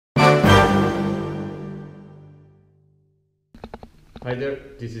Hi there,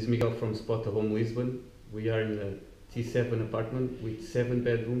 this is Miguel from Spotahome Lisbon. We are in a T7 apartment with 7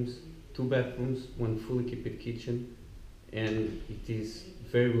 bedrooms, 2 bathrooms, 1 fully equipped kitchen, and it is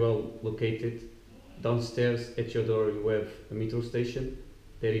very well located. Downstairs at your door you have a metro station.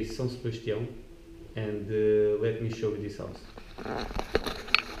 There is São Sebastião, and let me show you this house.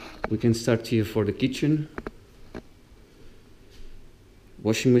 We can start here for the kitchen.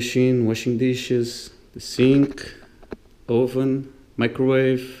 Washing machine, washing dishes, the sink, oven,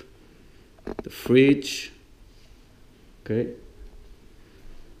 microwave, the fridge. Okay,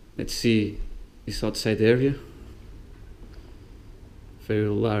 let's see this outside area. Very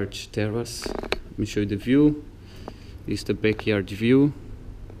large terrace. Let me show you the view. This is the backyard view.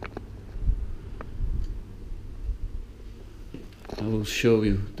 I will show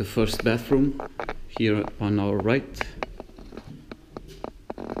you the first bathroom here on our right,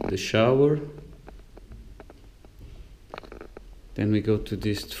 the shower. Then we go to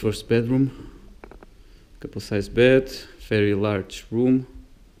this first bedroom, couple size bed, very large room.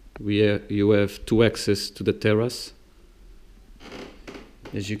 You have 2 access to the terrace.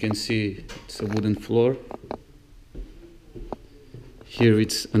 As you can see, it's a wooden floor. Here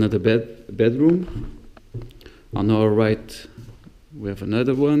it's another bedroom. On our right we have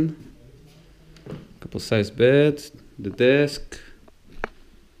another one, couple size bed, the desk.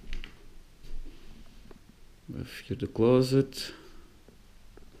 We have here the closet.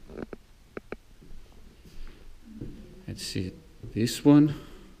 Let's see this one.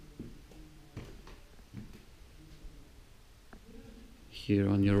 Here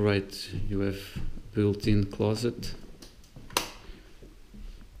on your right you have built-in closet.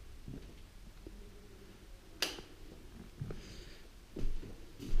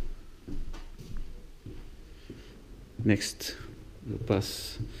 Next we'll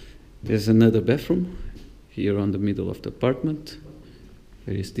pass, there's another bathroom here on the middle of the apartment.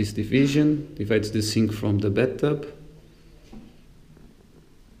 There is this division, divides the sink from the bathtub.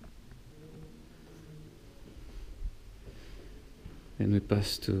 Then we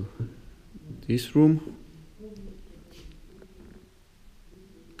pass to this room,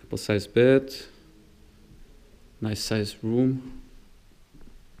 couple size bed, nice size room.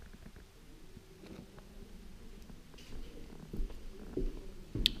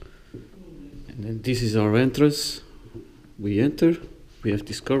 And then this is our entrance. We enter, we have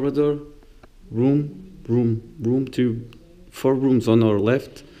this corridor, room, 4 rooms on our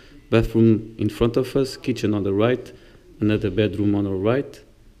left, bathroom in front of us, kitchen on the right, another bedroom on our right,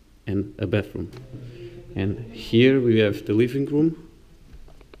 and a bathroom. And here we have the living room,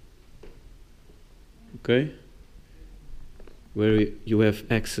 okay, where you have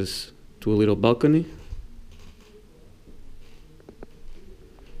access to a little balcony.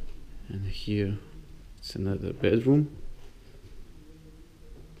 And here it's another bedroom.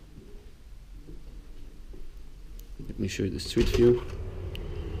 Let me show you the street view.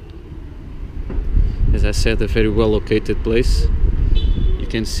 As I said, a very well located place. You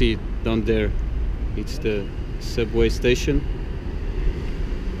can see down there, it's the subway station.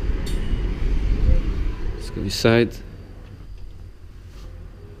 Let's go inside.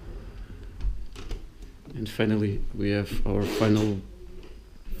 And finally, we have our final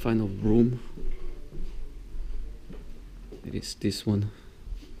room. It is this one.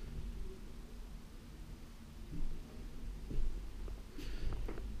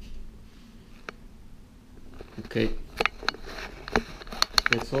 Okay,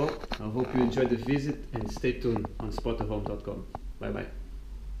 that's all. I hope you enjoyed the visit and stay tuned on spotahome.com. Bye bye.